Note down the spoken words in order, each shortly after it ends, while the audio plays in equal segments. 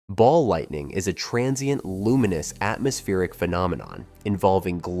Ball lightning is a transient luminous atmospheric phenomenon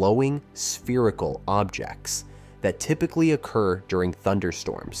involving glowing spherical objects that typically occur during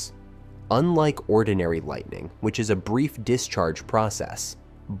thunderstorms. Unlike ordinary lightning, which is a brief discharge process,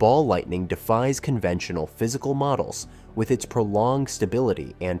 ball lightning defies conventional physical models with its prolonged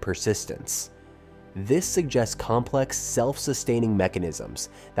stability and persistence. This suggests complex self-sustaining mechanisms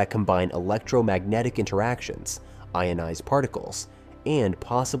that combine electromagnetic interactions, ionized particles, and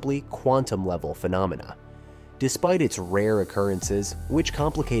possibly quantum-level phenomena. Despite its rare occurrences, which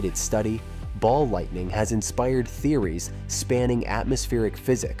complicate its study, ball lightning has inspired theories spanning atmospheric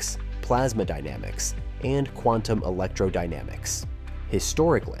physics, plasma dynamics, and quantum electrodynamics.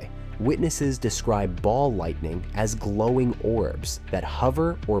 Historically, witnesses describe ball lightning as glowing orbs that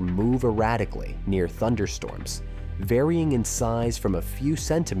hover or move erratically near thunderstorms, varying in size from a few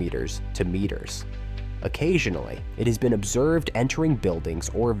centimeters to meters. Occasionally, it has been observed entering buildings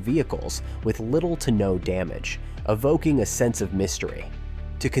or vehicles with little to no damage, evoking a sense of mystery.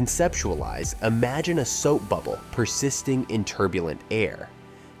 To conceptualize, imagine a soap bubble persisting in turbulent air,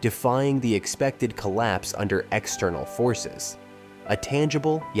 defying the expected collapse under external forces, a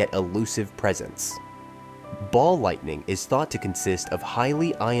tangible yet elusive presence. Ball lightning is thought to consist of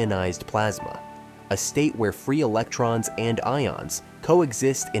highly ionized plasma, a state where free electrons and ions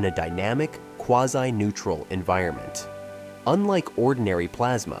coexist in a dynamic, quasi-neutral environment. Unlike ordinary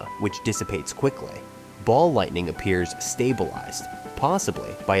plasma, which dissipates quickly, ball lightning appears stabilized, possibly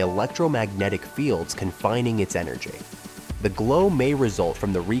by electromagnetic fields confining its energy. The glow may result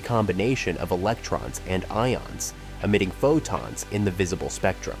from the recombination of electrons and ions, emitting photons in the visible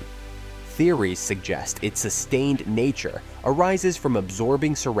spectrum. Theories suggest its sustained nature arises from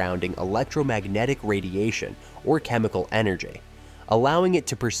absorbing surrounding electromagnetic radiation or chemical energy, allowing it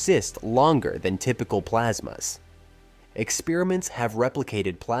to persist longer than typical plasmas. Experiments have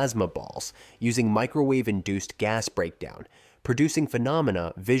replicated plasma balls using microwave-induced gas breakdown, producing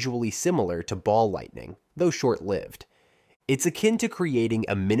phenomena visually similar to ball lightning, though short-lived. It's akin to creating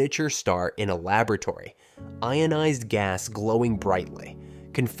a miniature star in a laboratory, ionized gas glowing brightly,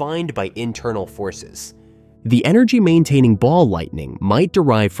 confined by internal forces. The energy-maintaining ball lightning might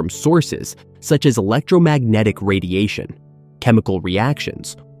derive from sources such as electromagnetic radiation, chemical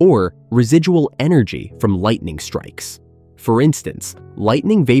reactions, or residual energy from lightning strikes. For instance,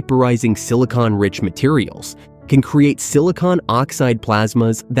 lightning vaporizing silicon-rich materials can create silicon oxide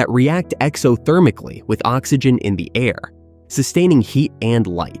plasmas that react exothermically with oxygen in the air, sustaining heat and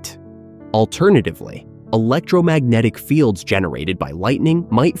light. Alternatively, electromagnetic fields generated by lightning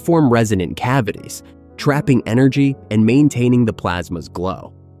might form resonant cavities, trapping energy and maintaining the plasma's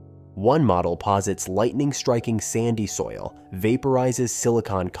glow. One model posits lightning striking sandy soil vaporizes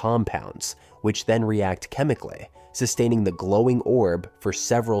silicon compounds, which then react chemically, sustaining the glowing orb for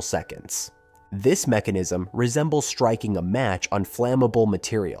several seconds. This mechanism resembles striking a match on flammable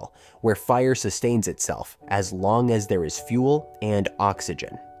material, where fire sustains itself as long as there is fuel and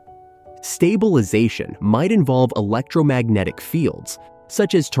oxygen. Stabilization might involve electromagnetic fields,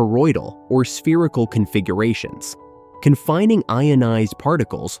 such as toroidal or spherical configurations, confining ionized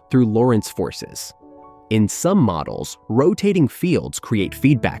particles through Lorentz forces. In some models, rotating fields create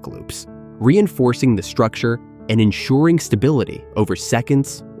feedback loops, reinforcing the structure and ensuring stability over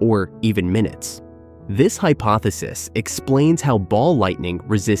seconds or even minutes. This hypothesis explains how ball lightning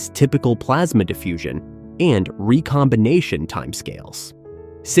resists typical plasma diffusion and recombination timescales.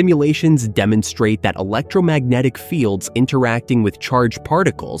 Simulations demonstrate that electromagnetic fields interacting with charged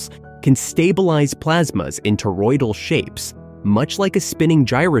particles can stabilize plasmas in toroidal shapes, much like a spinning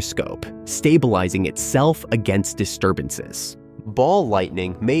gyroscope, stabilizing itself against disturbances. Ball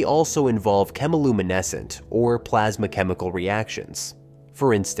lightning may also involve chemiluminescent or plasma chemical reactions.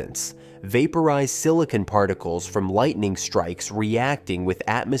 For instance, vaporized silicon particles from lightning strikes reacting with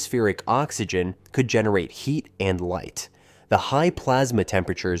atmospheric oxygen could generate heat and light. The high plasma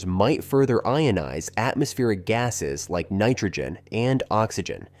temperatures might further ionize atmospheric gases like nitrogen and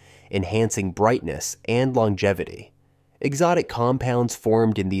oxygen, enhancing brightness and longevity. Exotic compounds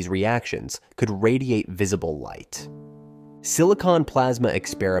formed in these reactions could radiate visible light. Silicon plasma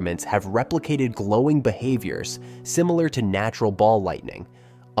experiments have replicated glowing behaviors similar to natural ball lightning,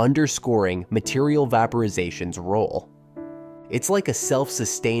 underscoring material vaporization's role. It's like a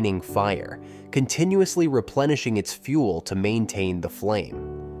self-sustaining fire, continuously replenishing its fuel to maintain the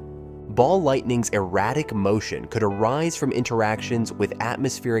flame. Ball lightning's erratic motion could arise from interactions with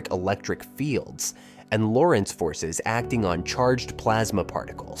atmospheric electric fields and Lorentz forces acting on charged plasma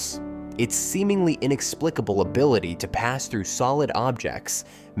particles. its seemingly inexplicable ability to pass through solid objects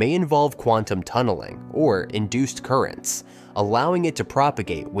may involve quantum tunneling or induced currents, allowing it to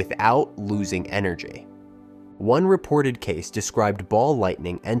propagate without losing energy. One reported case described ball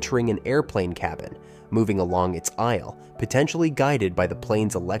lightning entering an airplane cabin, moving along its aisle, potentially guided by the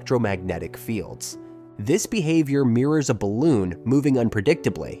plane's electromagnetic fields. This behavior mirrors a balloon moving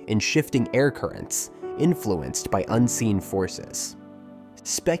unpredictably in shifting air currents, influenced by unseen forces.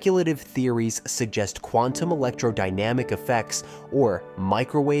 Speculative theories suggest quantum electrodynamic effects or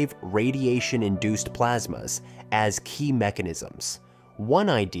microwave radiation-induced plasmas as key mechanisms. One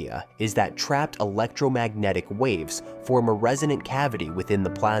idea is that trapped electromagnetic waves form a resonant cavity within the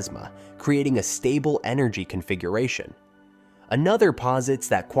plasma, creating a stable energy configuration. Another posits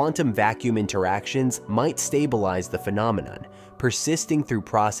that quantum vacuum interactions might stabilize the phenomenon, persisting through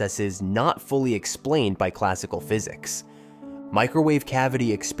processes not fully explained by classical physics. Microwave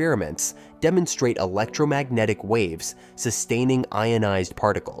cavity experiments demonstrate electromagnetic waves sustaining ionized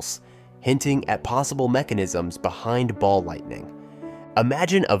particles, hinting at possible mechanisms behind ball lightning.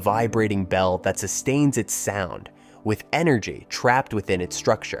 Imagine a vibrating bell that sustains its sound, with energy trapped within its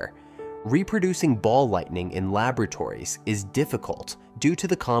structure. Reproducing ball lightning in laboratories is difficult due to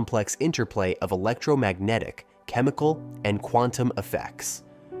the complex interplay of electromagnetic, chemical, and quantum effects.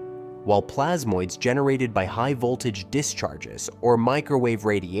 While plasmoids generated by high-voltage discharges or microwave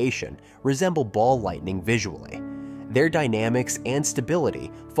radiation resemble ball lightning visually, their dynamics and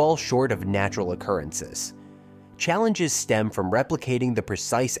stability fall short of natural occurrences. Challenges stem from replicating the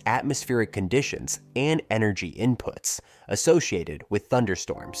precise atmospheric conditions and energy inputs associated with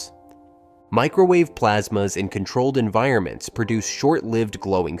thunderstorms. Microwave plasmas in controlled environments produce short-lived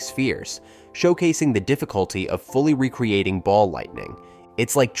glowing spheres, showcasing the difficulty of fully recreating ball lightning.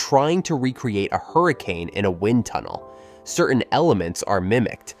 It's like trying to recreate a hurricane in a wind tunnel. Certain elements are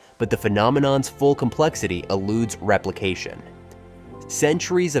mimicked, but the phenomenon's full complexity eludes replication.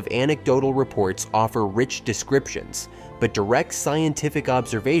 Centuries of anecdotal reports offer rich descriptions, but direct scientific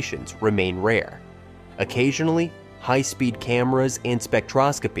observations remain rare. Occasionally, high-speed cameras and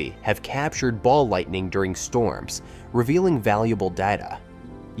spectroscopy have captured ball lightning during storms, revealing valuable data.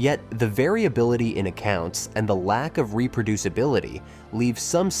 Yet, the variability in accounts and the lack of reproducibility leave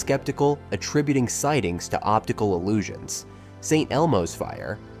some skeptical, attributing sightings to optical illusions, St. Elmo's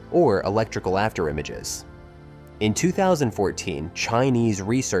fire, or electrical afterimages. In 2014, Chinese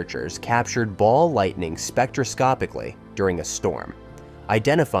researchers captured ball lightning spectroscopically during a storm,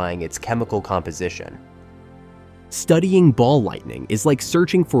 identifying its chemical composition. Studying ball lightning is like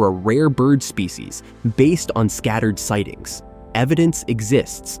searching for a rare bird species based on scattered sightings. Evidence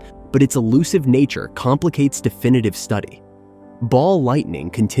exists, but its elusive nature complicates definitive study. Ball lightning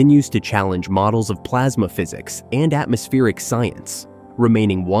continues to challenge models of plasma physics and atmospheric science,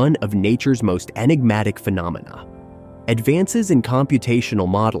 remaining one of nature's most enigmatic phenomena. Advances in computational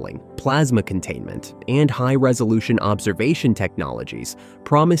modeling, plasma containment, and high-resolution observation technologies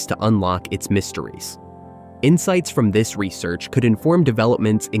promise to unlock its mysteries. Insights from this research could inform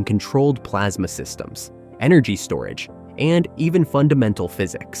developments in controlled plasma systems, energy storage, and even fundamental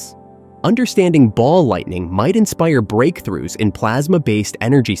physics. Understanding ball lightning might inspire breakthroughs in plasma-based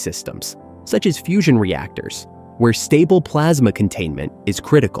energy systems, such as fusion reactors, where stable plasma containment is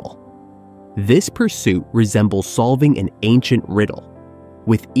critical. This pursuit resembles solving an ancient riddle,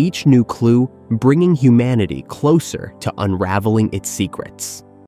 with each new clue bringing humanity closer to unraveling its secrets.